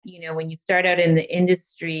when you start out in the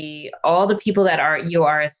industry, all the people that you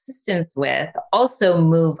are assistants with also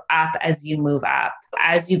move up as you move up.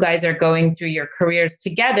 As you guys are going through your careers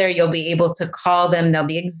together, you'll be able to call them. There'll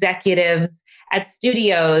be executives at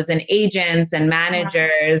studios and agents and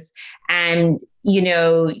managers. And,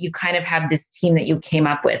 you kind of have this team that you came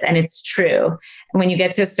up with. And it's true. And when you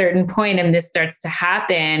get to a certain point and this starts to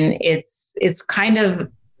happen, it's kind of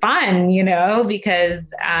fun,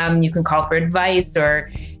 because you can call for advice, or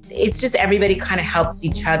it's just everybody kind of helps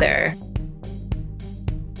each other.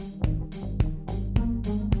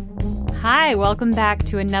 Hi, welcome back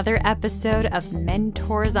to another episode of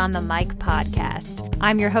Mentors on the Mic podcast.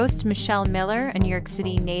 I'm your host, Michelle Miller, a New York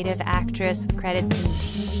City native actress with credits in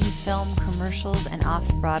TV, film, commercials, and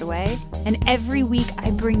off-Broadway. And every week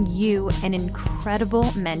I bring you an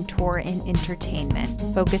incredible mentor in entertainment,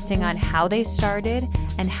 focusing on how they started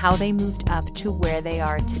and how they moved up to where they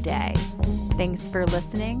are today. Thanks for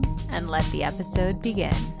listening, and let the episode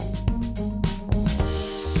begin.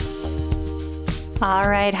 All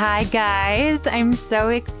right. Hi, guys. I'm so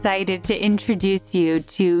excited to introduce you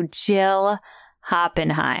to Jill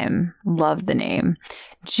Hoppenheim. Love the name.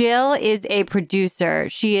 Jill is a producer.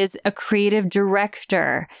 She is a creative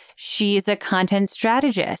director. She is a content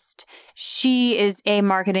strategist. She is a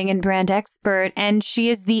marketing and brand expert, and she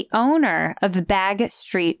is the owner of Bag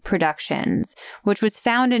Street Productions, which was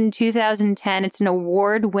founded in 2010. It's an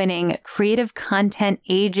award-winning creative content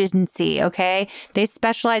agency, okay? They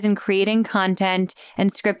specialize in creating content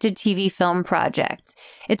and scripted TV film projects.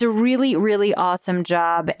 It's a really, really awesome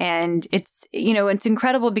job, and it's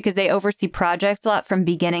incredible because they oversee projects a lot from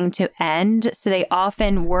beginning to end. So they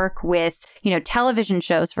often work with, television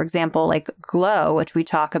shows, for example, like Glow, which we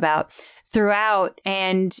talk about throughout.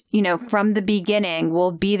 And, from the beginning,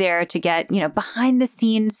 we'll be there to get, behind the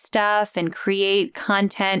scenes stuff and create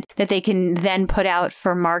content that they can then put out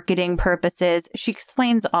for marketing purposes. She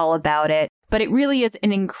explains all about it. But it really is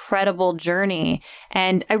an incredible journey.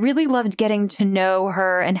 And I really loved getting to know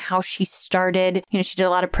her and how she started. She did a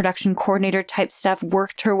lot of production coordinator type stuff,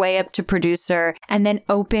 worked her way up to producer, and then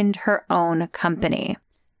opened her own company.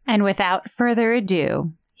 And without further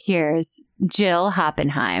ado, here's Jill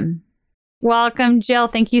Hoppenheim. Welcome, Jill.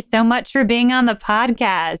 Thank you so much for being on the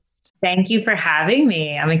podcast. Thank you for having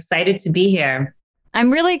me. I'm excited to be here.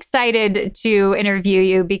 I'm really excited to interview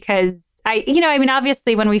you because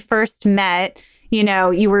obviously when we first met,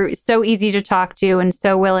 you were so easy to talk to and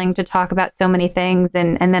so willing to talk about so many things.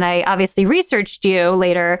 And then I obviously researched you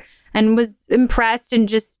later and was impressed, and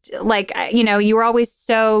just you were always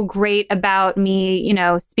so great about me,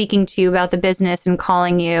 speaking to you about the business and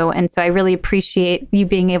calling you. And so I really appreciate you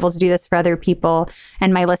being able to do this for other people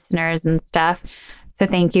and my listeners and stuff. So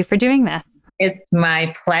thank you for doing this. It's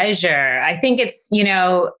my pleasure. I think it's,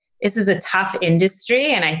 this is a tough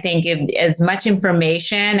industry. And I think as much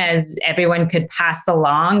information as everyone could pass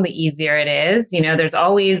along, the easier it is. There's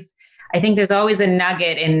always a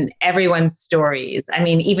nugget in everyone's stories. I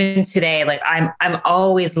mean, even today, I'm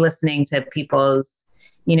always listening to people's,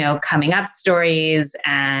 coming up stories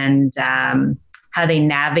and how they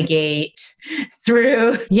navigate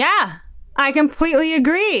through. Yeah. I completely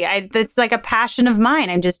agree. That's like a passion of mine.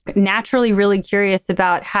 I'm just naturally really curious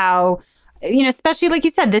about how, especially like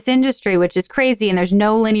you said, this industry, which is crazy and there's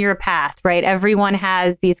no linear path, right? Everyone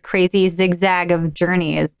has these crazy zigzag of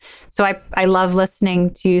journeys. So I love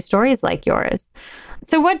listening to stories like yours.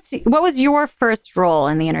 So what was your first role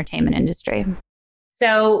in the entertainment industry?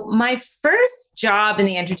 So my first job in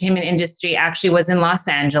the entertainment industry actually was in Los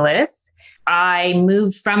Angeles. I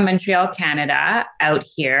moved from Montreal, Canada, out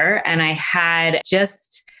here, and I had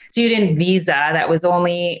just student visa that was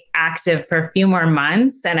only active for a few more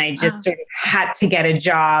months. And I just sort of had to get a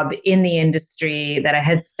job in the industry that I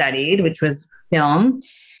had studied, which was film.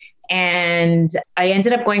 And I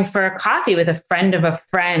ended up going for a coffee with a friend of a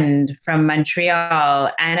friend from Montreal.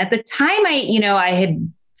 And at the time I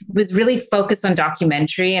was really focused on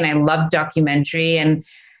documentary, and I loved documentary. And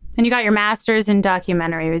you got your master's in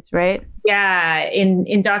documentaries, right? Yeah,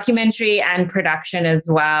 in documentary and production as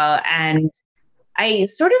well. And I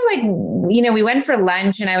sort of we went for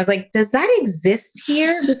lunch and I was like, does that exist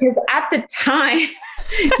here? Because at the time,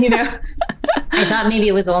 I thought maybe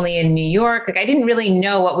it was only in New York. I didn't really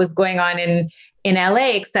know what was going on in LA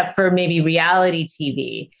except for maybe reality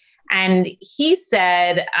TV. And he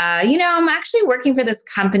said, I'm actually working for this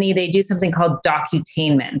company. They do something called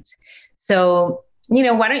docutainment. So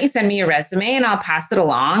why don't you send me your resume and I'll pass it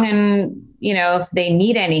along, and, if they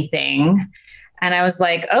need anything. And I was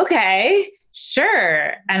like, okay,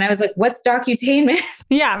 sure. And I was like, what's docutainment?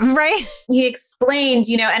 Yeah, right. He explained,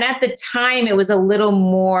 and at the time it was a little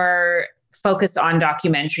more focused on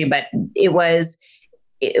documentary, but it was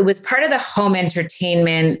part of the home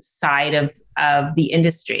entertainment side of the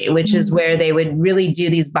industry, which is where they would really do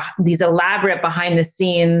these elaborate behind the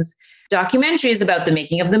scenes documentaries about the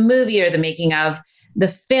making of the movie or the making of the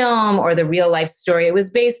film or the real life story it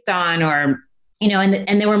was based on, or,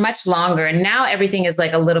 and they were much longer. And now everything is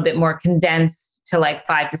like a little bit more condensed to like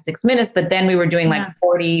 5 to 6 minutes. But then we were doing like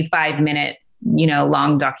 45-minute,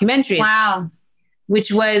 long documentaries. Wow.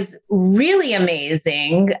 Which was really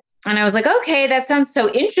amazing. And I was like, okay, that sounds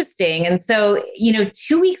so interesting. And so,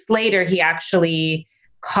 2 weeks later, he actually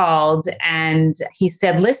called and he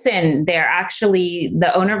said, listen,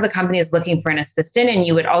 the owner of the company is looking for an assistant, and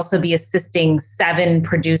you would also be assisting 7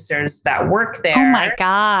 producers that work there. Oh my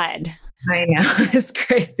God. I know. It's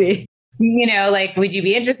crazy. Would you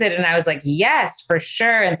be interested? And I was like, yes, for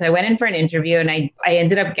sure. And so I went in for an interview and I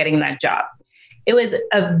ended up getting that job. It was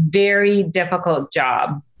a very difficult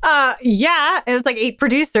job. Yeah, it was like 8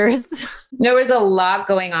 producers. There was a lot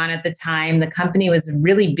going on at the time. The company was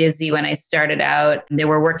really busy when I started out. They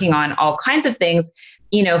were working on all kinds of things,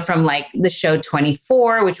 from like the show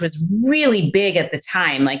 24, which was really big at the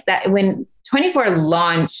time. Like that, when 24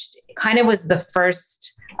 launched, it kind of was the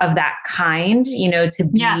first of that kind, to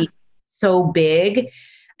be so big.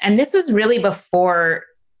 And this was really before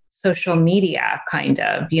social media, kind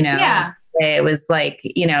of, Yeah. It was like,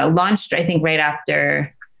 launched, I think, right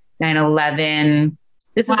after 9/11.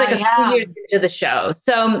 This was like a few years into the show.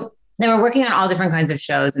 So they were working on all different kinds of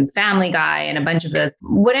shows and Family Guy and a bunch of those.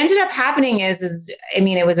 What ended up happening is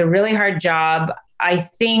it was a really hard job. I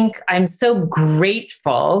think I'm so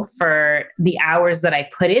grateful for the hours that I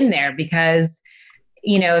put in there because,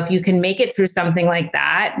 if you can make it through something like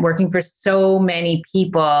that, working for so many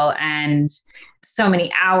people and so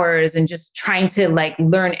many hours and just trying to like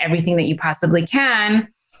learn everything that you possibly can,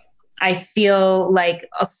 I feel like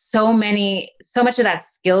so much of that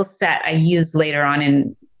skill set I used later on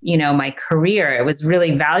in, my career. It was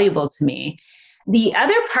really valuable to me. The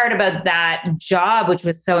other part about that job, which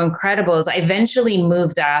was so incredible, is I eventually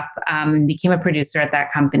moved up, became a producer at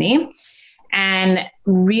that company, and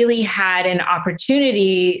really had an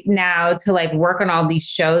opportunity now to like work on all these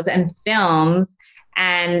shows and films.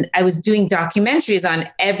 And I was doing documentaries on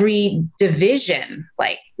every division.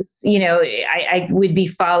 Like, I would be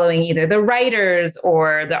following either the writers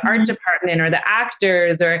or the art department or the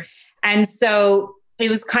actors, and so it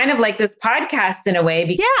was kind of like this podcast in a way.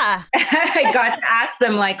 Because I got to ask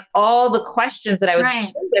them like all the questions that I was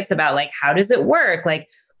curious about, like, how does it work? Like,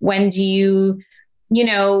 when do you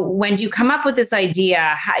come up with this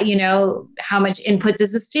idea? How much input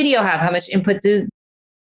does the studio have? How much input does...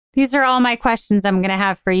 These are all my questions I'm going to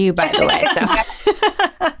have for you, by the way.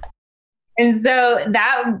 So. And so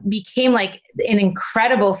that became like an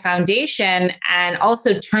incredible foundation and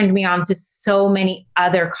also turned me on to so many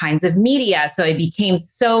other kinds of media. So I became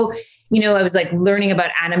so, I was like learning about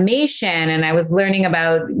animation and I was learning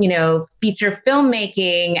about, feature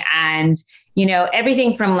filmmaking and,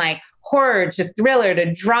 everything from like horror to thriller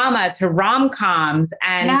to drama to rom-coms.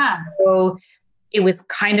 And so it was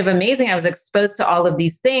kind of amazing. I was exposed to all of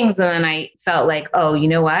these things. And then I felt like, oh, you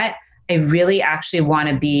know what? I really actually want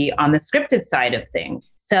to be on the scripted side of things.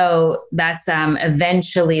 So that's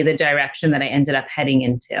eventually the direction that I ended up heading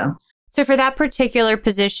into. So for that particular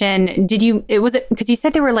position, because you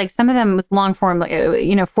said there were like, some of them was long form, like,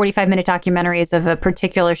 45-minute documentaries of a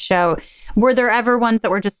particular show. Were there ever ones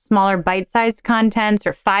that were just smaller bite-sized contents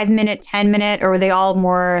or 5-minute, 10-minute, or were they all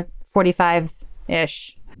more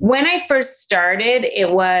 45-ish? When I first started,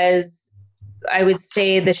 it was, I would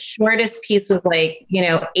say the shortest piece was like,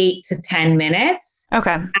 8 to 10 minutes.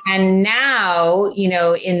 Okay. And now,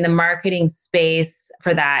 in the marketing space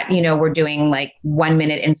for that, we're doing like 1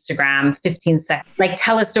 minute Instagram, 15 seconds, like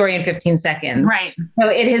tell a story in 15 seconds. Right. So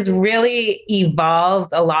it has really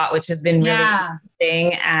evolved a lot, which has been really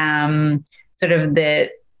interesting. Sort of the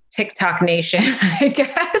TikTok nation, I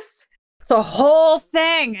guess. It's a whole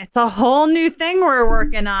thing. It's a whole new thing we're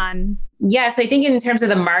working on. Yes. I think in terms of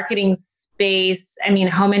the marketing space,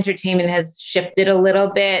 home entertainment has shifted a little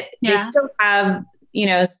bit. They still have,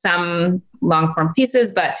 some long form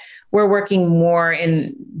pieces, but we're working more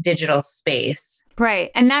in digital space.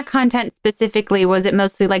 Right. And that content specifically, was it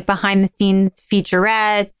mostly like behind the scenes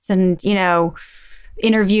featurettes and,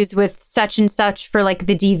 interviews with such and such for like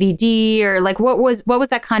the DVD, or like what was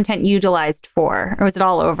that content utilized for? Or was it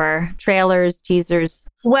all over? Trailers, teasers?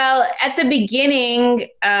 Well, at the beginning,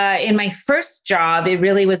 in my first job, it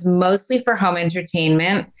really was mostly for home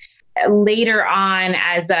entertainment. Later on,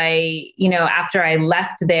 as after I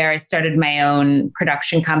left there, I started my own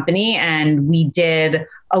production company and we did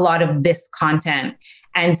a lot of this content.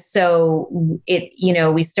 And so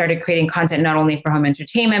we started creating content not only for home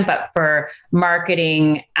entertainment, but for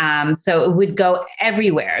marketing. So it would go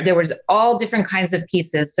everywhere. There was all different kinds of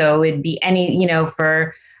pieces. So it'd be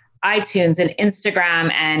for iTunes and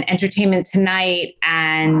Instagram and Entertainment Tonight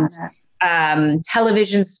and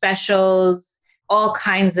television specials, all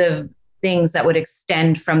kinds of things that would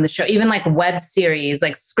extend from the show, even like web series,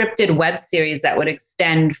 like scripted web series that would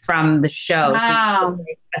extend from the show. Wow. So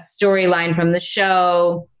a storyline from the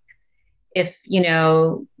show. If,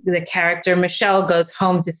 the character Michelle goes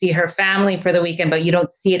home to see her family for the weekend, but you don't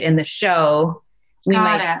see it in the show, we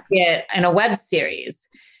might see it in a web series.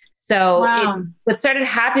 So what started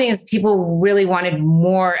happening is people really wanted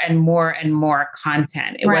more and more and more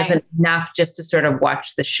content. It wasn't enough just to sort of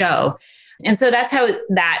watch the show. And so that's how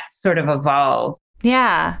that sort of evolved.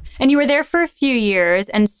 Yeah. And you were there for a few years.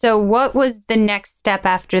 And so what was the next step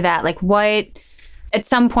after that? Like what, at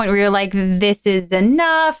some point where you're like, this is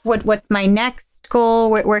enough? What's my next goal?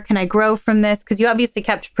 Where can I grow from this? Because you obviously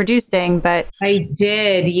kept producing, but. I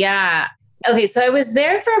did. Yeah. Okay. So I was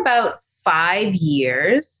there for about 5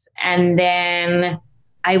 years. And then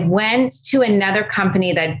I went to another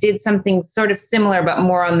company that did something sort of similar, but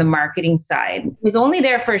more on the marketing side. I was only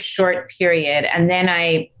there for a short period. And then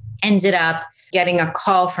I ended up getting a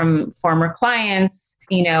call from former clients,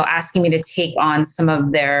 asking me to take on some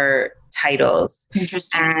of their titles.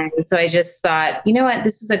 Interesting. And so I just thought, you know what,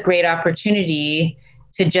 this is a great opportunity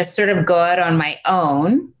to just sort of go out on my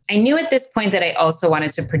own. I knew at this point that I also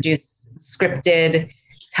wanted to produce scripted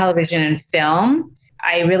television and film.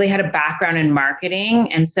 I really had a background in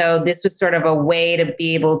marketing. And so this was sort of a way to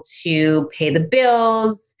be able to pay the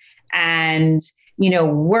bills and,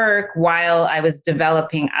 work while I was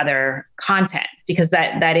developing other content, because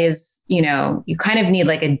that is, you kind of need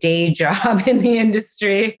like a day job in the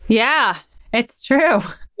industry. Yeah, it's true.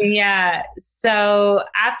 Yeah. So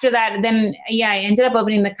after that, then, I ended up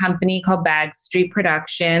opening the company called Bag Street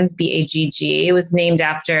Productions, BAGG. It was named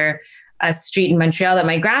after a street in Montreal that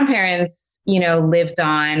my grandparents, lived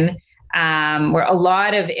on, where a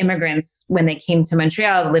lot of immigrants, when they came to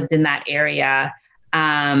Montreal, lived in that area.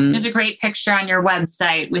 There's a great picture on your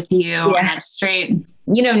website with you on that street.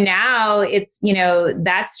 Now it's,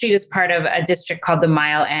 that street is part of a district called the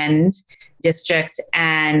Mile End District,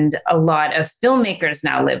 and a lot of filmmakers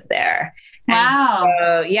now live there.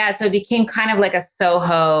 Wow. And so it became kind of like a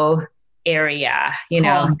Soho area,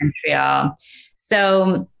 Montreal.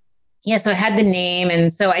 So so I had the name.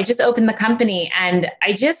 And so I just opened the company, and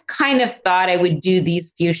I just kind of thought I would do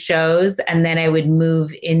these few shows and then I would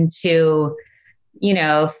move into,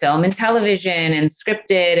 film and television and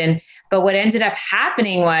scripted. But what ended up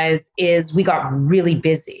happening is we got really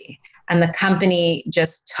busy and the company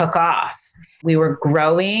just took off. We were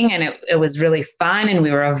growing and it was really fun and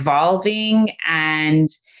we were evolving, and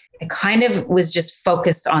I kind of was just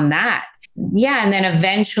focused on that. Yeah. And then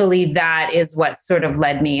eventually that is what sort of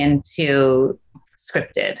led me into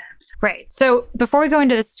scripted. Right. So before we go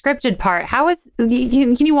into the scripted part,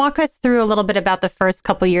 can you walk us through a little bit about the first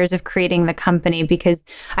couple of years of creating the company? Because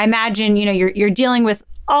I imagine, you're dealing with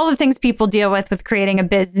all the things people deal with creating a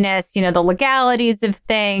business, the legalities of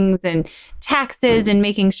things and taxes and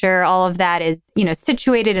making sure all of that is,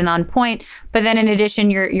 situated and on point. But then in addition,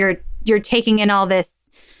 you're taking in all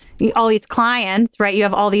these clients, right? You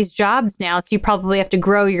have all these jobs now. So you probably have to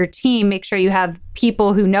grow your team, make sure you have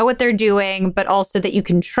people who know what they're doing, but also that you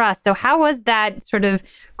can trust. So how was that sort of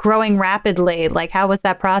growing rapidly? Like, how was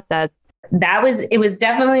that process? It was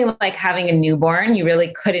definitely like having a newborn. You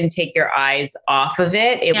really couldn't take your eyes off of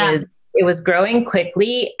it. It was growing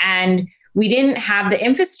quickly, and we didn't have the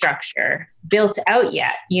infrastructure built out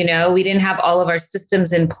yet. We didn't have all of our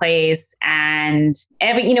systems in place, and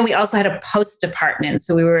we also had a post department.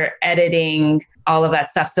 So we were editing all of that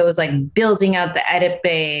stuff. So it was like building out the edit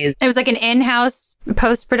bays. It was like an in-house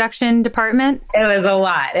post-production department. It was a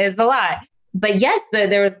lot. But yes,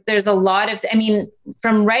 there's a lot of,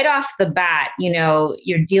 from right off the bat,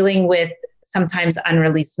 you're dealing with sometimes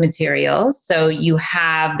unreleased materials. So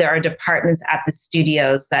there are departments at the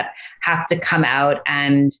studios that have to come out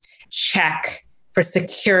and check for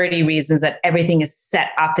security reasons that everything is set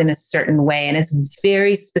up in a certain way. And it's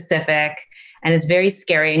very specific and it's very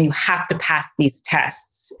scary, and you have to pass these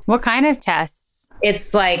tests. What kind of tests?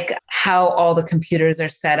 It's like how all the computers are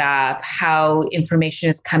set up, how information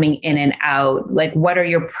is coming in and out. Like, what are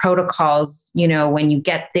your protocols, when you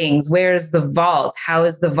get things? Where's the vault? How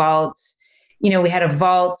is the vault? We had a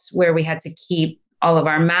vault where we had to keep all of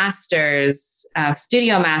our masters,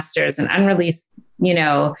 studio masters and unreleased,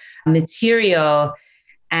 material.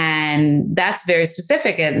 And that's very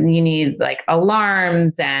specific. And you need like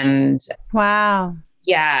alarms and wow.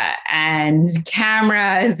 Yeah, and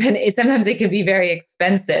cameras, and sometimes it could be very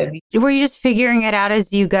expensive. Were you just figuring it out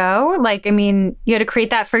as you go? Like, I mean, you had to create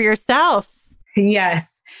that for yourself.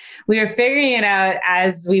 Yes, we were figuring it out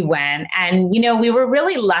as we went. And, we were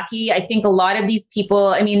really lucky. I think a lot of these people,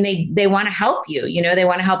 I mean, they want to help you, they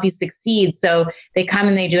want to help you succeed. So they come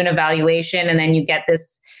and they do an evaluation, and then you get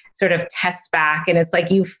this sort of test back, and it's like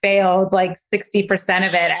you failed like 60%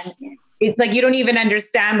 of it. And it's like you don't even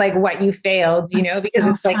understand like what you failed, because so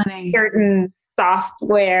it's like funny. Certain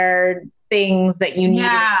software things that you need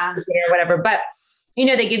or whatever. But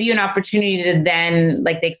they give you an opportunity to then,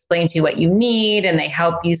 like, they explain to you what you need and they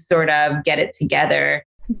help you sort of get it together.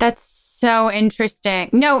 That's so interesting.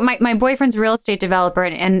 No, my boyfriend's a real estate developer,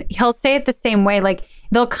 and he'll say it the same way. Like,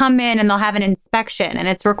 they'll come in and they'll have an inspection, and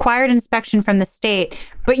it's required inspection from the state,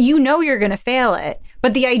 but you're going to fail it.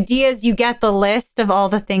 But the idea is you get the list of all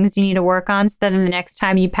the things you need to work on so that the next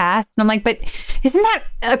time you pass. And I'm like, but isn't that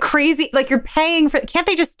a crazy, like, you're paying for, can't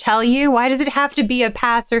they just tell you? Why does it have to be a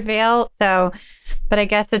pass or fail? So, but I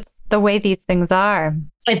guess it's the way these things are.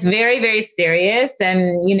 It's very, very serious.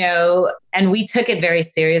 And, and we took it very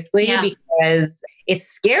seriously because it's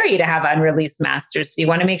scary to have unreleased masters. So you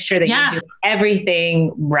want to make sure that you do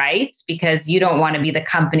everything right, because you don't want to be the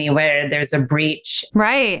company where there's a breach.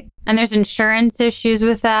 Right. And there's insurance issues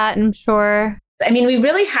with that, I'm sure. I mean, we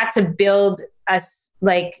really had to build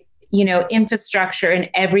infrastructure in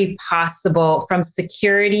every possible, from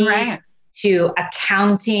security to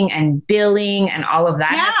accounting and billing and all of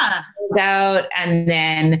that out. And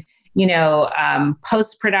then,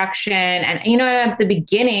 post-production. And, at the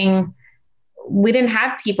beginning, we didn't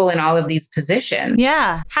have people in all of these positions.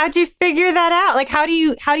 Yeah. How'd you figure that out? Like, how do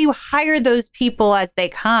you hire those people as they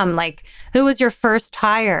come? Like, who was your first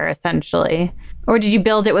hire, essentially? Or did you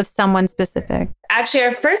build it with someone specific? Actually,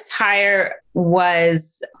 our first hire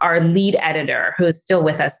was our lead editor, who is still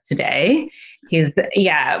with us today.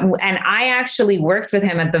 And I actually worked with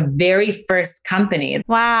him at the very first company.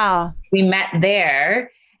 Wow. We met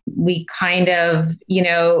there. We kind of,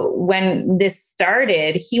 when this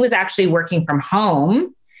started, he was actually working from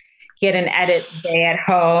home. He had an edit day at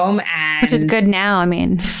home, which is good now. I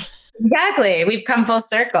mean, exactly. We've come full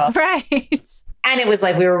circle. Right. And it was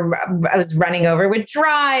like I was running over with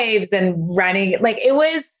drives and running, like, it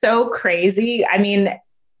was so crazy. I mean,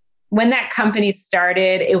 when that company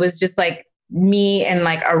started, it was just like me in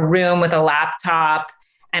like a room with a laptop.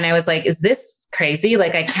 And I was like, is this crazy?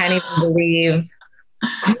 Like, I can't even believe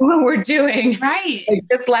what we're doing. Right. I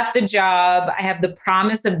just left a job. I have the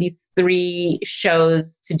promise of these 3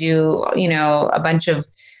 shows to do, a bunch of.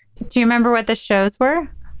 Do you remember what the shows were?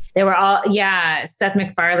 They were all, Seth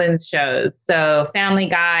MacFarlane's shows. So Family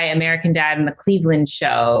Guy, American Dad, and the Cleveland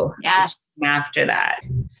Show. Yes. After that.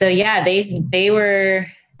 So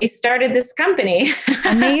they started this company.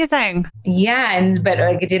 Amazing. But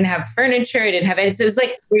like, it didn't have furniture. It didn't have it. So it was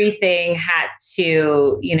like everything had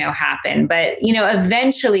to, happen. But,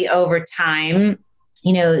 eventually over time,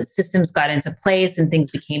 systems got into place and things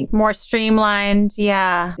became more streamlined.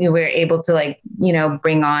 Yeah. We were able to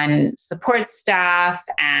bring on support staff.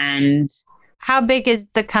 And how big is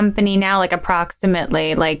the company now? Like,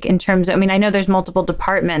 approximately, like, in terms of, I mean, I know there's multiple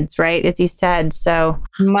departments, right? As you said, so.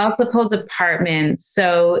 Multiple departments.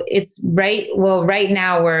 So it's right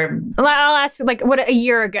now I'll ask, like, what, a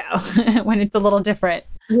year ago when it's a little different.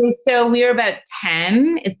 So we were about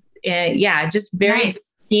 10. It's, just very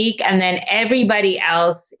nice. Boutique. And then everybody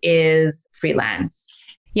else is freelance.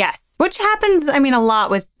 Yes. Which happens, I mean, a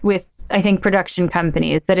lot with I think production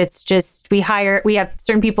companies, that it's just, we have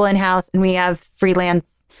certain people in-house and we have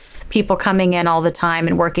freelance people coming in all the time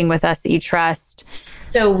and working with us that you trust.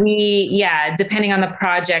 So depending on the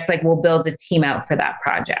project, like, we'll build a team out for that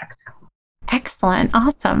project. Excellent.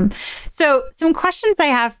 Awesome. So some questions I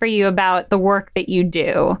have for you about the work that you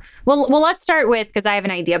do. Well, let's start with, because I have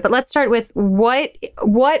an idea, but let's start with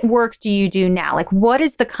what work do you do now? Like, what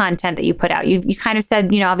is the content that you put out? You kind of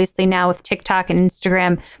said, obviously now with TikTok and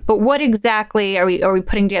Instagram, but what exactly are we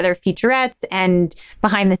putting together? Featurettes and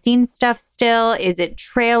behind the scenes stuff still? Is it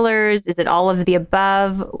trailers? Is it all of the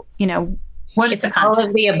above? What is the content? All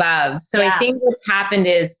of the above. So I think what's happened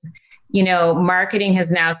is, marketing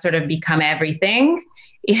has now sort of become everything.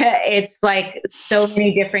 It's like so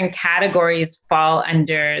many different categories fall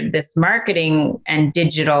under this marketing and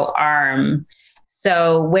digital arm.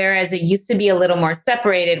 So whereas it used to be a little more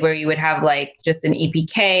separated, where you would have like just an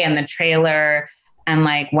EPK and the trailer and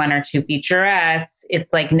like 1 or 2 featurettes,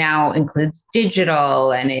 it's like now includes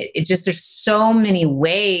digital, and it just, there's so many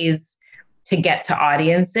ways to get to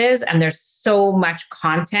audiences, and there's so much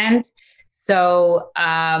content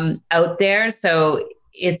out there. So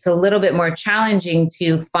it's a little bit more challenging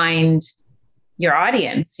to find your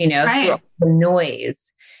audience, Right. through all the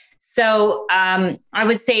noise. So I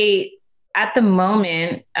would say at the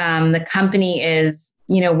moment, the company is,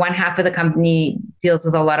 one half of the company deals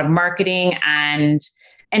with a lot of marketing and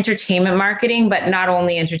entertainment marketing, but not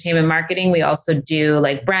only entertainment marketing, we also do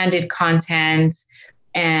like branded content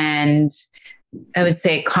and I would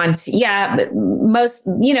say content, but most,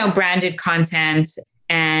 branded content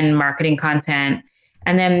and marketing content.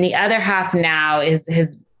 And then the other half now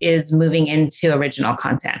is moving into original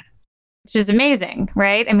content. Which is amazing,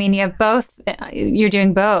 right? I mean, you have both, you're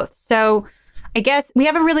doing both. So I guess we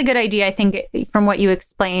have a really good idea, I think, from what you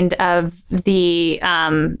explained of the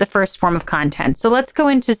first form of content. So let's go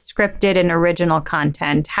into scripted and original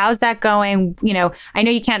content. How's that going? I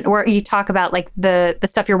know you can't work, you talk about like the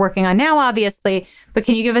stuff you're working on now, obviously, but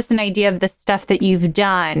can you give us an idea of the stuff that you've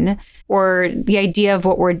done or the idea of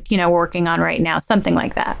what we're, working on right now, something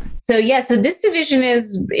like that? So this division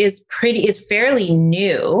is fairly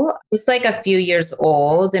new. It's like a few years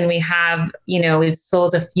old, and we have, we've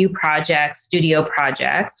sold a few studio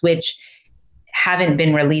projects, which haven't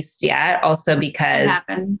been released yet. Also because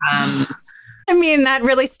I mean, that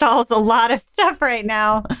really stalls a lot of stuff right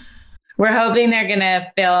now. We're hoping they're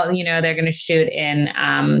gonna they're gonna shoot in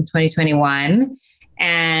 2021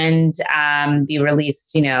 and be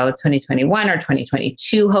released, 2021 or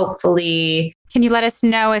 2022, hopefully. Can you let us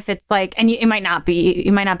know if it's like, and you might not be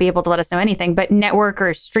able to let us know anything, but network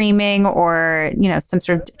or streaming or, some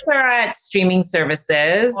sort of... We're at streaming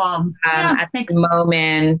services at the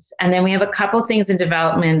moment. And then we have a couple things in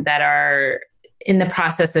development that are in the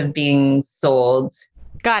process of being sold.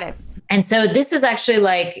 Got it. And so this is actually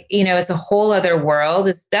like, it's a whole other world.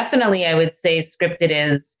 It's definitely, I would say, scripted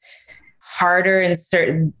is harder in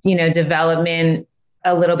certain, development,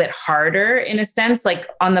 a little bit harder in a sense. Like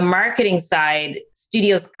on the marketing side,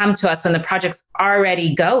 studios come to us when the project's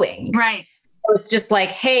already going. Right. So it's just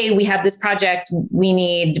like, hey, we have this project. We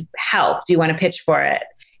need help. Do you want to pitch for it?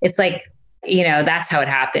 It's like, that's how it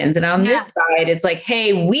happens. And on this side, it's like,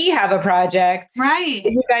 hey, we have a project. Right. Are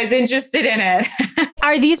you guys interested in it?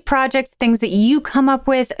 Are these projects things that you come up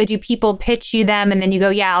with? Or do people pitch you them and then you go,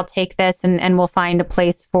 yeah, I'll take this and we'll find a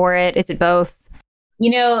place for it? Is it both?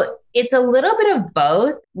 It's a little bit of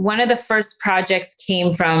both. One of the first projects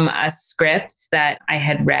came from a script that I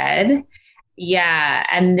had read. Yeah.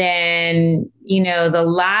 And then, the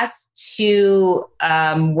last two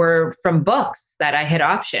were from books that I had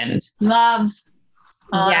optioned. Love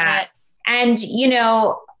it. And,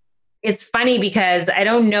 it's funny because I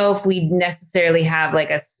don't know if we necessarily have like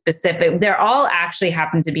a specific, they're all actually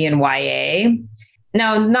happen to be in YA.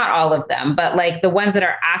 No, not all of them, but like the ones that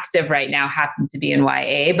are active right now happen to be in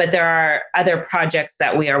YA, but there are other projects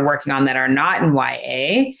that we are working on that are not in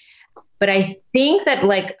YA. But I think that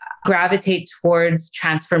like gravitate towards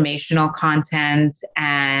transformational content,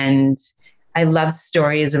 and I love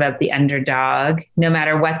stories about the underdog, no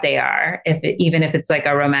matter what they are, even if it's like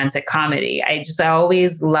a romantic comedy. I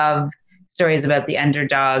always love stories about the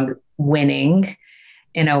underdog winning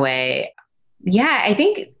in a way. Yeah, I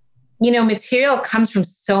think, material comes from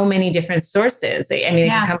so many different sources. I mean, it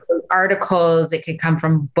can come from articles, it could come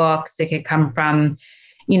from books, it could come from,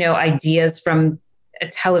 ideas from a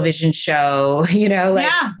television show,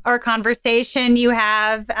 or conversation you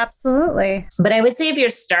have. Absolutely. But I would say if you're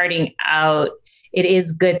starting out, it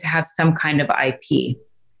is good to have some kind of IP.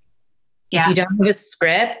 If you don't have a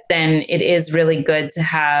script, then it is really good to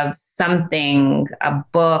have something, a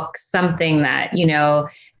book, something that,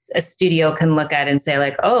 a studio can look at and say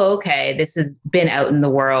like, oh, okay, this has been out in the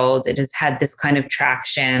world. It has had this kind of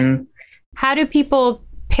traction. How do people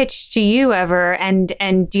pitch to you ever? And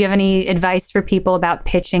do you have any advice for people about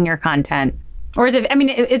pitching your content? Or is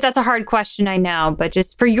it, that's a hard question, I know, but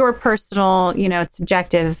just for your personal, it's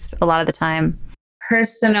subjective a lot of the time.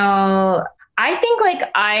 Personal, I think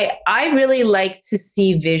like I really like to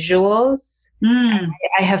see visuals.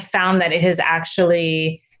 I have found that it has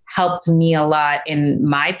actually helped me a lot in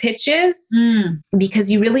my pitches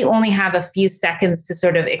because you really only have a few seconds to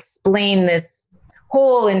sort of explain this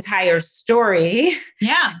whole entire story.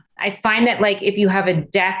 Yeah. I find that like if you have a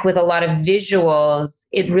deck with a lot of visuals,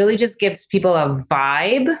 it really just gives people a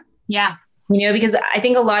vibe. Yeah. Because I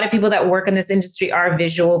think a lot of people that work in this industry are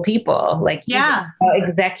visual people, like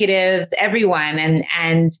executives, everyone,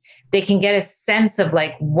 and they can get a sense of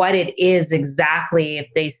like what it is exactly if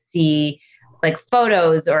they see like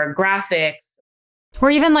photos or graphics.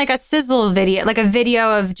 Or even like a sizzle video, like a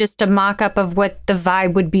video of just a mock-up of what the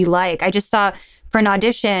vibe would be like. I just saw for an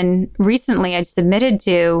audition recently I submitted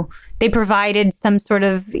to, they provided some sort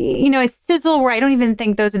of, a sizzle where I don't even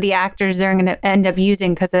think those are the actors they're going to end up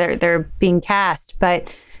using because they're being cast, but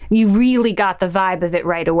you really got the vibe of it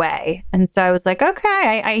right away. And so I was like,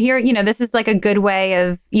 okay, I hear, this is like a good way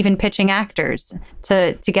of even pitching actors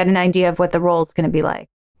to get an idea of what the role is going to be like.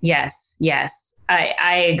 Yes.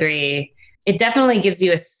 I agree. It definitely gives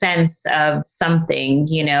you a sense of something,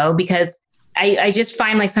 because I just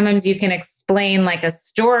find like sometimes you can explain like a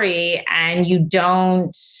story and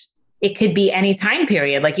it could be any time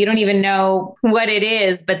period. Like you don't even know what it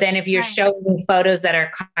is. But then if you're showing photos that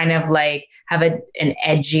are kind of like have an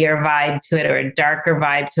edgier vibe to it or a darker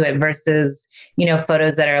vibe to it versus,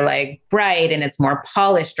 photos that are like bright and it's more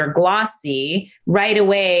polished or glossy, right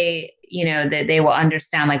away, that they will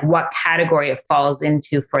understand like what category it falls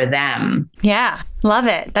into for them. Yeah, love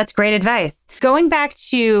it. That's great advice. Going back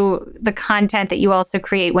to the content that you also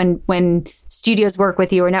create when studios work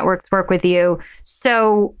with you or networks work with you.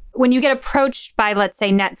 So when you get approached by, let's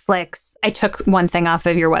say, Netflix, I took one thing off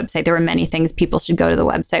of your website. There were many things people should go to the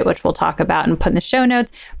website, which we'll talk about and put in the show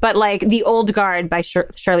notes. But like The Old Guard by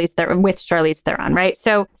Charlize Theron, with Charlize Theron, right?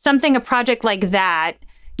 So a project like that,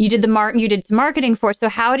 you did some marketing for. So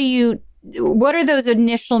what are those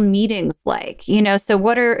initial meetings like?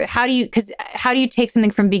 How do you take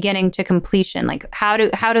something from beginning to completion? Like how do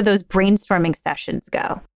those brainstorming sessions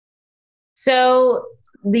go? So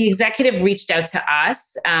the executive reached out to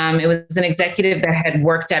us. It was an executive that had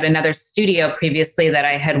worked at another studio previously that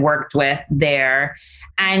I had worked with there.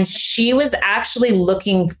 And she was actually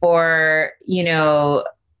looking for,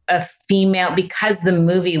 a female, because the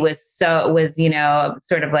movie was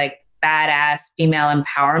sort of like badass female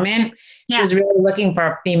empowerment. Yeah. She was really looking for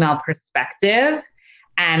a female perspective.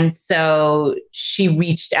 And so she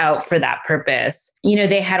reached out for that purpose.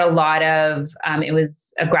 They had a lot of, it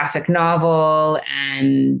was a graphic novel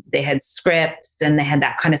and they had scripts and they had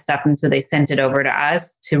that kind of stuff. And so they sent it over to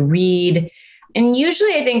us to read. And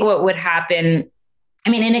usually I think what would happen,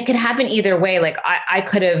 and it could happen either way. Like I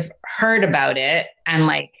could have heard about it and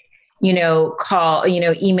like, call,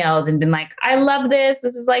 emails and been like, I love this.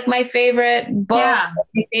 This is like my favorite book,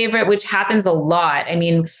 my favorite, which happens a lot.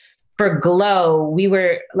 For Glow, we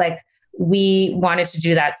wanted to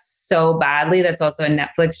do that so badly. That's also a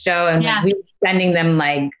Netflix show. And we were sending them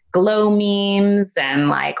like Glow memes and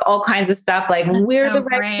like all kinds of stuff. Like that's we're so the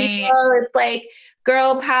right people. It's like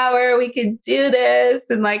girl power. We could do this.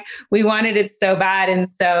 And like, we wanted it so bad. And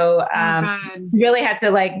so really had to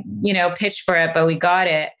like, pitch for it, but we got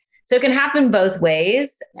it. So it can happen both ways.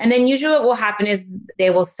 And then usually what will happen is they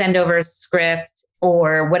will send over a script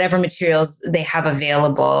or whatever materials they have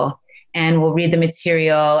available. And we'll read the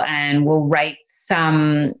material and we'll write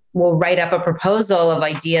up a proposal of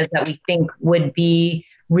ideas that we think would be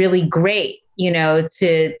really great,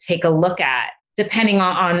 to take a look at depending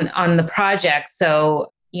on the project.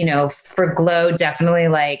 So, for Glow, definitely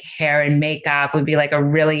like hair and makeup would be like a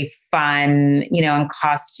really fun, and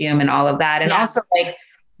costume and all of that. And also like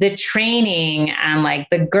the training and like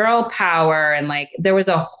the girl power and like there was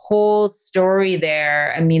a whole story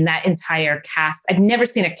there. That entire cast, I've never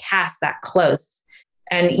seen a cast that close.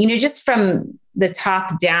 And, just from the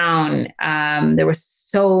top down, there were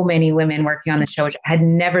so many women working on the show, which I had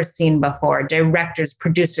never seen before. Directors,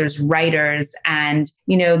 producers, writers, and,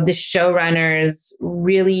 the showrunners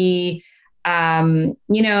really,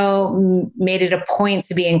 made it a point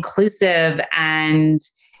to be inclusive, and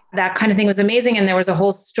that kind of thing was amazing. And there was a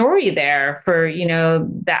whole story there for,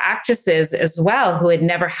 the actresses as well, who had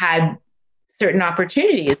never had certain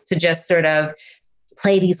opportunities to just sort of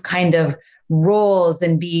play these kind of roles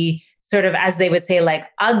and be sort of, as they would say, like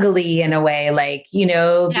ugly in a way, like, be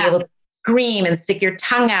able to scream and stick your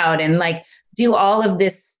tongue out and like do all of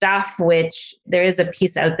this stuff, which there is a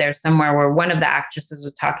piece out there somewhere where one of the actresses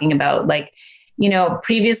was talking about, like,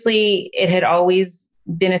 previously it had always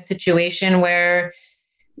been a situation where,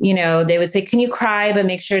 they would say, can you cry, but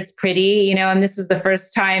make sure it's pretty, and this was the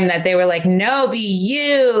first time that they were like, no, be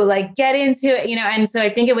you, like get into it, and so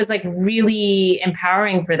I think it was like really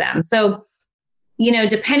empowering for them. So,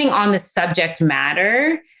 depending on the subject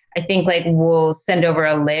matter, I think like we'll send over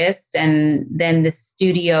a list and then the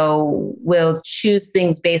studio will choose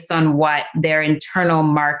things based on what their internal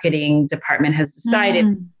marketing department has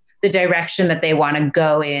decided, the direction that they want to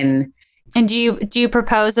go in. And do you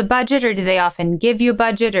propose a budget, or do they often give you a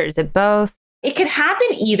budget, or is it both? It could happen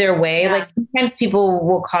either way. Yeah. Like sometimes people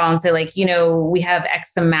will call and say like, we have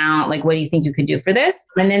X amount, like, what do you think you could do for this?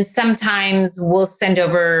 And then sometimes we'll send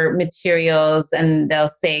over materials and they'll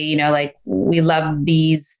say, like, we love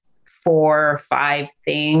these 4 or 5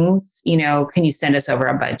 things, can you send us over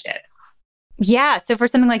a budget? Yeah. So for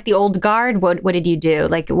something like the Old Guard, what did you do?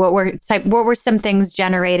 Like what were some things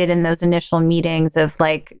generated in those initial meetings of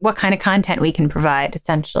like what kind of content we can provide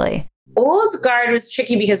essentially? Old Guard was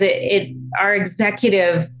tricky because our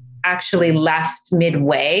executive actually left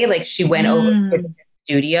midway. Like she went over to the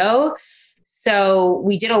studio. So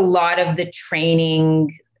we did a lot of the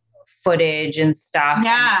training footage and stuff.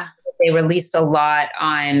 Yeah. They released a lot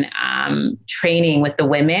on training with the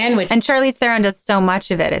women. And Charlize Theron does so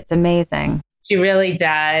much of it. It's amazing. She really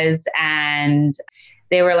does. And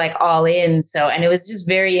they were like all in. So, and it was just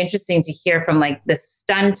very interesting to hear from like the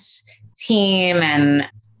stunt team and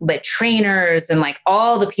the trainers and like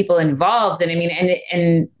all the people involved. And I mean,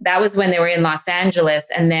 and that was when they were in Los Angeles,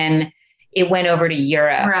 and then it went over to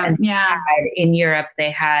Europe. And in Europe, they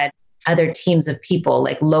had other teams of people,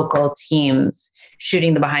 like local teams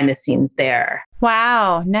shooting the behind the scenes there.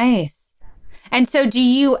 Wow. Nice. And so do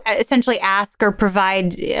you essentially ask or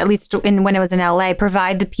provide, at least when it was in LA,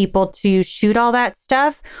 provide the people to shoot all that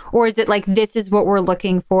stuff? Or is it like, this is what we're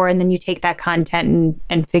looking for, and then you take that content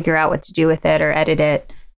and figure out what to do with it or edit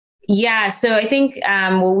it? Yeah. So I think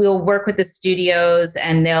we'll work with the studios,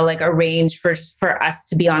 and they'll like arrange for us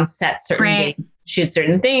to be on set certain days, shoot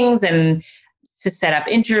certain things, and to set up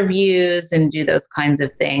interviews and do those kinds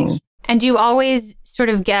of things. And do you always sort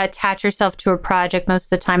of attach yourself to a project most of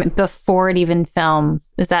the time before it even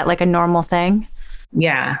films? Is that like a normal thing?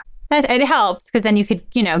 Yeah. It helps because then you could,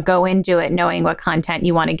 go into it knowing what content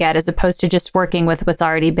you want to get as opposed to just working with what's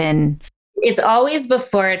already been. It's always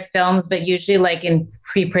before it films, but usually like in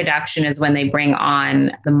pre-production is when they bring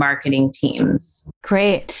on the marketing teams.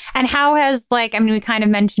 Great. And how has we kind of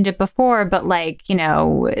mentioned it before, but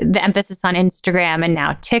the emphasis on Instagram and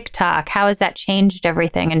now TikTok, how has that changed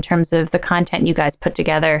everything in terms of the content you guys put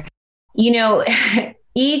together?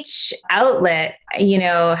 Each outlet,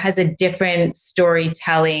 has a different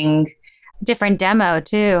storytelling. Different demo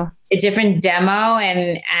too. A different demo,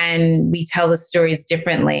 and we tell the stories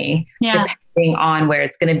differently depending on where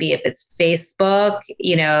it's going to be. If it's Facebook,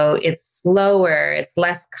 it's slower, it's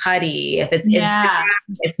less cutty. If it's Instagram,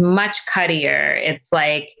 it's much cuttier. It's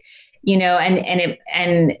like,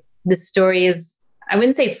 and the story is, I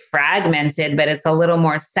wouldn't say fragmented, but it's a little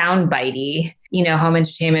more soundbitey. Home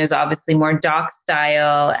entertainment is obviously more doc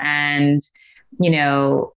style, and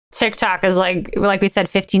TikTok is like we said,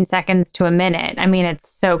 15 seconds to a minute. I mean,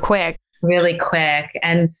 it's so quick. Really quick.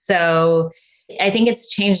 And so I think it's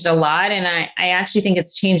changed a lot. And I actually think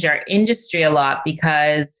it's changed our industry a lot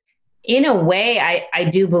because in a way, I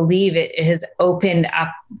do believe it has opened up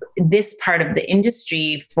this part of the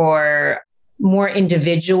industry for more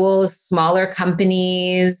individual, smaller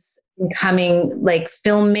companies becoming like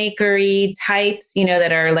filmmaker-y types,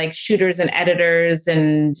 that are like shooters and editors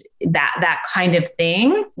and that kind of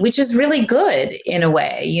thing, which is really good in a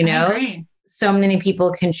way, I agree. So many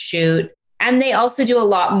people can shoot. And they also do a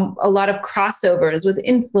lot of crossovers with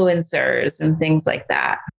influencers and things like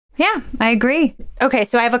that. Yeah, I agree. Okay,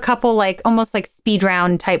 so I have a couple almost like speed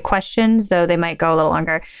round type questions, though they might go a little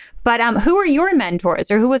longer. But who are your mentors,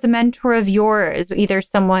 or who was a mentor of yours? Either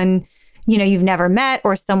someone you've never met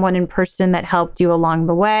or someone in person that helped you along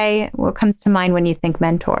the way. What comes to mind when you think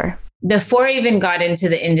mentor? Before I even got into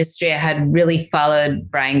the industry, I had really followed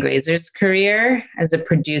Brian Grazer's career as a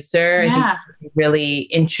producer. Yeah. I think he's a really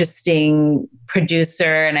interesting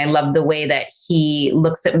producer, and I love the way that he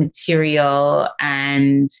looks at material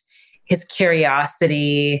and his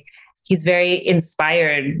curiosity. He's very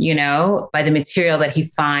inspired, by the material that he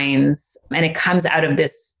finds, and it comes out of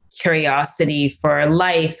this curiosity for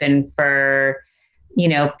life and for,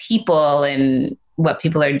 people and what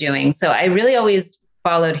people are doing. So I really always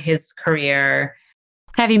followed his career.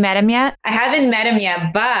 Have you met him yet? I haven't met him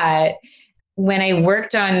yet, but when I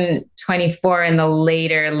worked on 24 in the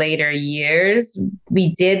later years,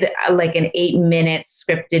 we did like an 8-minute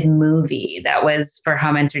scripted movie that was for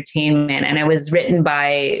home entertainment. And it was written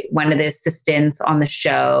by one of the assistants on the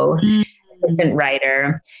show, assistant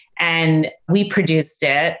writer. And we produced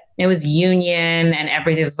it. It was union and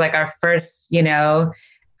everything. It was like our first,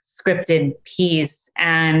 scripted piece.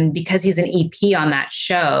 And because he's an EP on that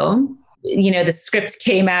show, the script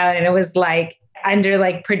came out and it was like under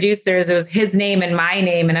like producers, it was his name and my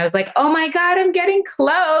name. And I was like, oh my God, I'm getting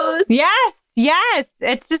close. Yes.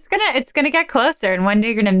 It's going to get closer. And one day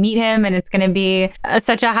you're going to meet him and it's going to be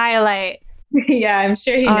such a highlight. Yeah, I'm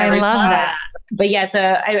sure he never I love saw that. But yeah, so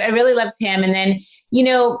I really loved him. And then,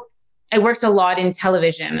 I worked a lot in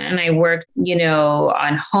television, and I worked,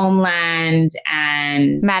 on Homeland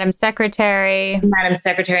and Madam Secretary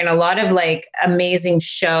and a lot of like amazing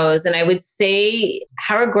shows. And I would say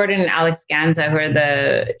Howard Gordon and Alex Ganza, who are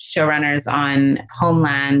the showrunners on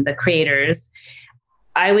Homeland, the creators,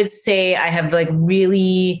 I would say I have like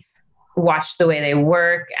really watched the way they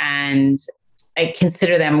work, and I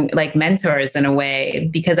consider them like mentors in a way,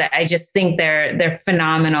 because I just think they're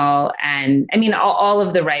phenomenal. And I mean, all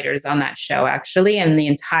of the writers on that show actually, and the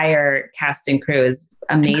entire cast and crew is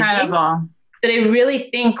amazing. Incredible. But I really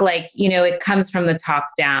think like, it comes from the top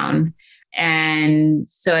down. And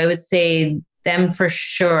so I would say them for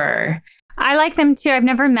sure. I like them too. I've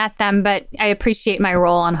never met them, but I appreciate my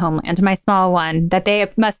role on Homeland, my small one, that they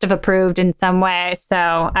must have approved in some way. So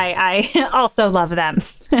I also love them,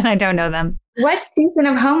 and I don't know them. What season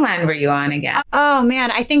of Homeland were you on again? Oh,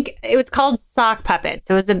 man. I think it was called Sock Puppets.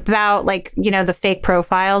 It was about like, the fake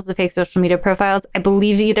profiles, the fake social media profiles. I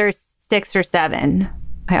believe either 6 or 7.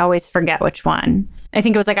 I always forget which one. I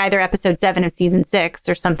think it was like either episode 7 of season 6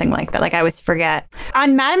 or something like that. Like I always forget.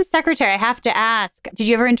 On Madam Secretary, I have to ask, did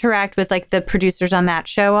you ever interact with like the producers on that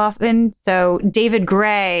show often? So David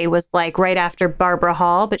Gray was like right after Barbara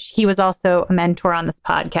Hall, but he was also a mentor on this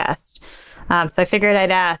podcast. So I figured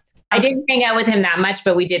I'd ask. I didn't hang out with him that much,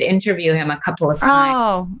 but we did interview him a couple of times.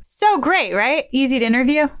 Oh, so great, right? Easy to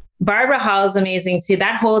interview. Barbara Hall is amazing too.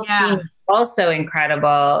 That whole team is also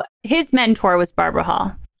incredible. His mentor was Barbara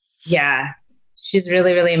Hall. Yeah. She's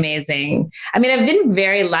really, really amazing. I mean, I've been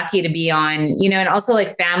very lucky to be on, and also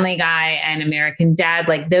like Family Guy and American Dad,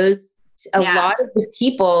 like those, a lot of the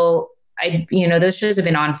people, those shows have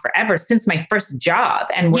been on forever since my first job,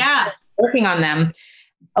 and we're still working on them.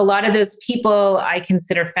 A lot of those people I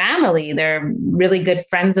consider family. They're really good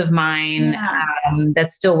friends of mine that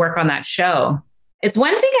still work on that show. It's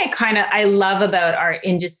one thing I love about our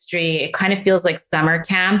industry. It kind of feels like summer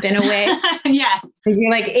camp in a way. Yes.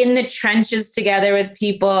 You're like in the trenches together with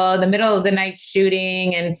people, in the middle of the night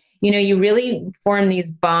shooting, and, you really form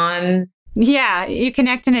these bonds. Yeah, you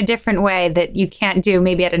connect in a different way that you can't do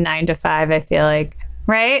maybe at a 9 to 5, I feel like.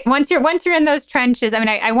 Right? Once you're in those trenches. I mean,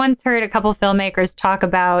 I once heard a couple filmmakers talk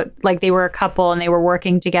about like they were a couple and they were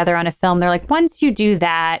working together on a film. They're like, once you do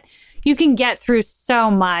that, you can get through so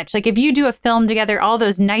much. Like if you do a film together, all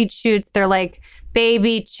those night shoots, they're like,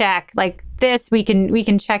 baby, check. Like this, we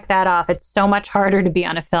can check that off. It's so much harder to be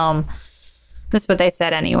on a film. That's what they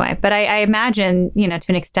said anyway. But I imagine, to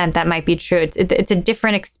an extent that might be true. It's a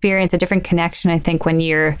different experience, a different connection, I think, when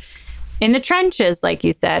you're in the trenches, like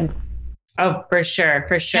you said. Oh, for sure.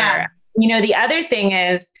 For sure. Yeah. The other thing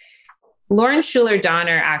is Lauren Schuler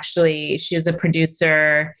Donner, actually, she's a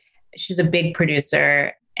producer. She's a big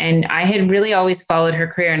producer. And I had really always followed her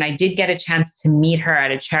career, and I did get a chance to meet her at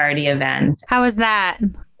a charity event. How was that?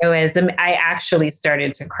 It was, I actually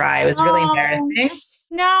started to cry. It was really embarrassing.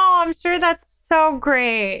 No, I'm sure that's so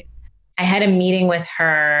great. I had a meeting with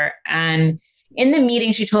her, and in the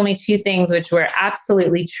meeting, she told me 2 things which were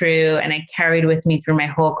absolutely true, and I carried with me through my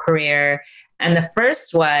whole career. And the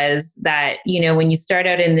first was that, when you start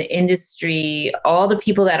out in the industry, all the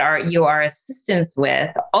people that you are assistants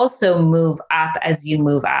with also move up as you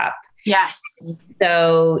move up. Yes.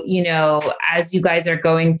 So, as you guys are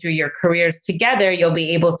going through your careers together, you'll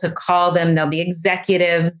be able to call them. They'll be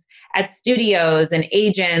executives at studios and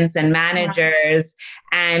agents and managers.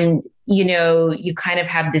 And, you kind of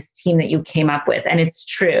have this team that you came up with, and it's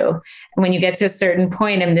true. And when you get to a certain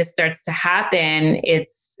point and this starts to happen,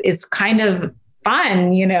 it's kind of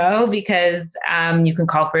fun, because you can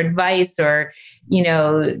call for advice, or,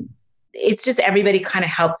 it's just everybody kind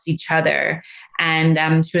of helps each other.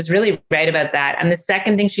 And she was really right about that. And the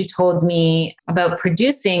second thing she told me about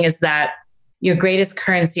producing is that your greatest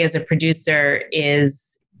currency as a producer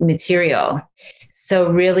is material. So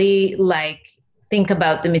really think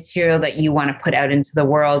about the material that you want to put out into the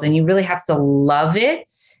world, and you really have to love it,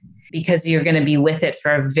 because you're going to be with it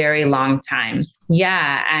for a very long time.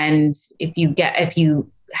 Yeah. And if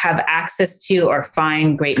you have access to or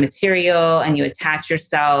find great material and you attach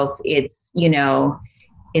yourself, it's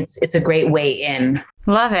a great way in.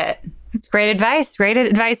 Love it. It's great advice. Great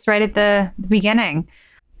advice right at the beginning.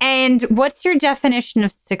 And what's your definition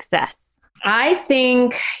of success? I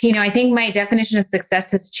think my definition of success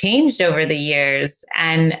has changed over the years.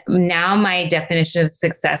 And now my definition of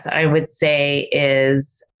success, I would say,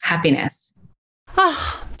 is happiness.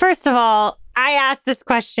 Oh, first of all, I asked this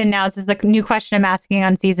question now. This is a new question I'm asking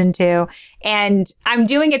on season 2. And I'm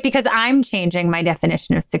doing it because I'm changing my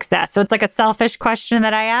definition of success. So it's like a selfish question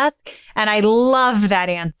that I ask. And I love that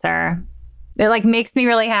answer. It makes me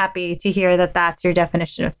really happy to hear that that's your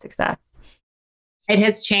definition of success. It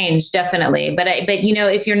has changed, definitely. But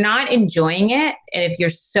if you're not enjoying it, and if you're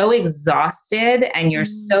so exhausted and you're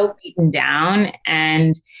so beaten down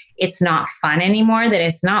and it's not fun anymore, then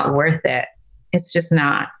it's not worth it. It's just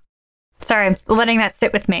not. Sorry, I'm letting that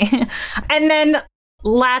sit with me. And then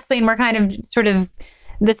lastly, and we're kind of sort of,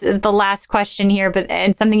 this is the last question here,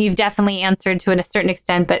 and something you've definitely answered to a certain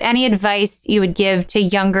extent, but any advice you would give to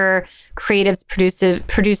younger creatives,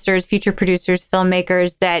 producers, future producers,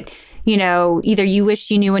 filmmakers that, either you wish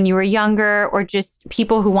you knew when you were younger or just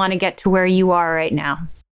people who want to get to where you are right now?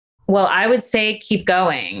 Well, I would say keep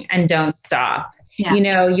going and don't stop. Yeah.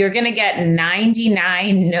 You're going to get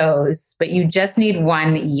 99 no's, but you just need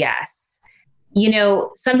one yes.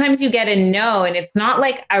 Sometimes you get a no and it's not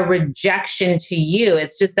like a rejection to you.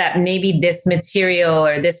 It's just that maybe this material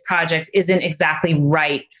or this project isn't exactly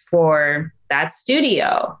right for that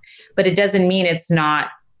studio, but it doesn't mean it's not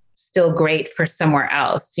still great for somewhere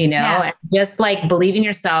else, Yeah. And just like believe in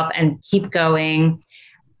yourself and keep going.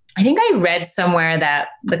 I think I read somewhere that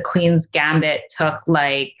the Queen's Gambit took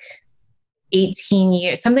like 18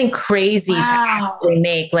 years, something crazy to actually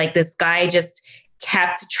make. Like this guy just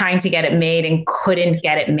kept trying to get it made and couldn't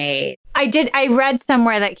get it made. I read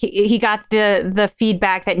somewhere that he got the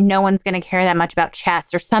feedback that no one's going to care that much about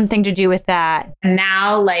chess or something to do with that.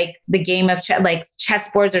 Now, like the game of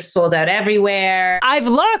chessboards are sold out everywhere. I've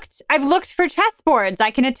looked for chessboards.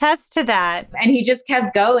 I can attest to that. And he just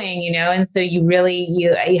kept going, and so you really,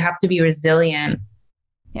 you have to be resilient.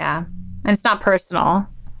 Yeah. And it's not personal.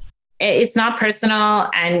 It's not personal.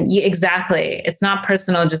 And exactly. It's not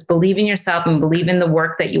personal. Just believe in yourself and believe in the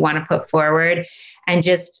work that you want to put forward, and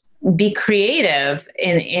just be creative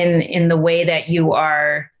in the way that you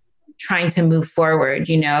are trying to move forward.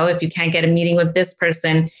 If you can't get a meeting with this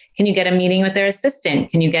person, can you get a meeting with their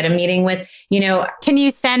assistant? Can you get a meeting with, Can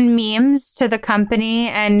you send memes to the company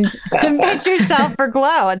and pitch yourself for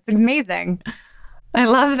Glow? It's amazing. I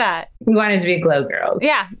love that. We wanted to be Glow girls.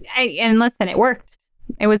 Yeah. And listen, it worked.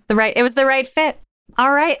 It was the right fit.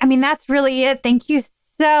 All right. I mean, that's really it. Thank you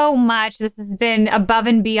so much. This has been above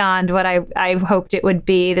and beyond what I hoped it would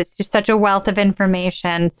be. It's just such a wealth of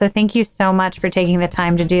information. So thank you so much for taking the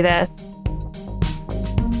time to do this.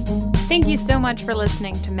 Thank you so much for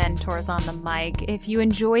listening to Mentors on the Mic. If you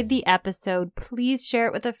enjoyed the episode, please share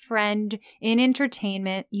it with a friend in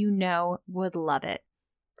entertainment you know would love it.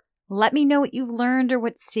 Let me know what you've learned or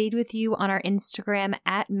what stayed with you on our Instagram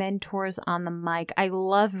at Mentors on the Mic. I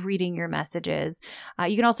love reading your messages.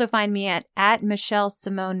 You can also find me at Michelle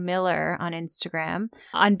Simone Miller on Instagram.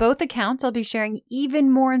 On both accounts, I'll be sharing even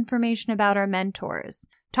more information about our mentors.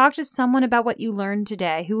 Talk to someone about what you learned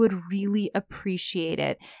today who would really appreciate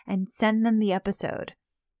it, and send them the episode.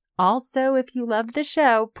 Also, if you love the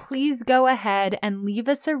show, please go ahead and leave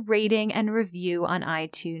us a rating and review on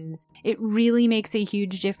iTunes. It really makes a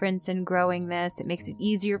huge difference in growing this. It makes it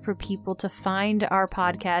easier for people to find our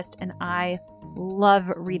podcast, and I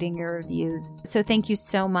love reading your reviews. So thank you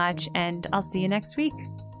so much, and I'll see you next week.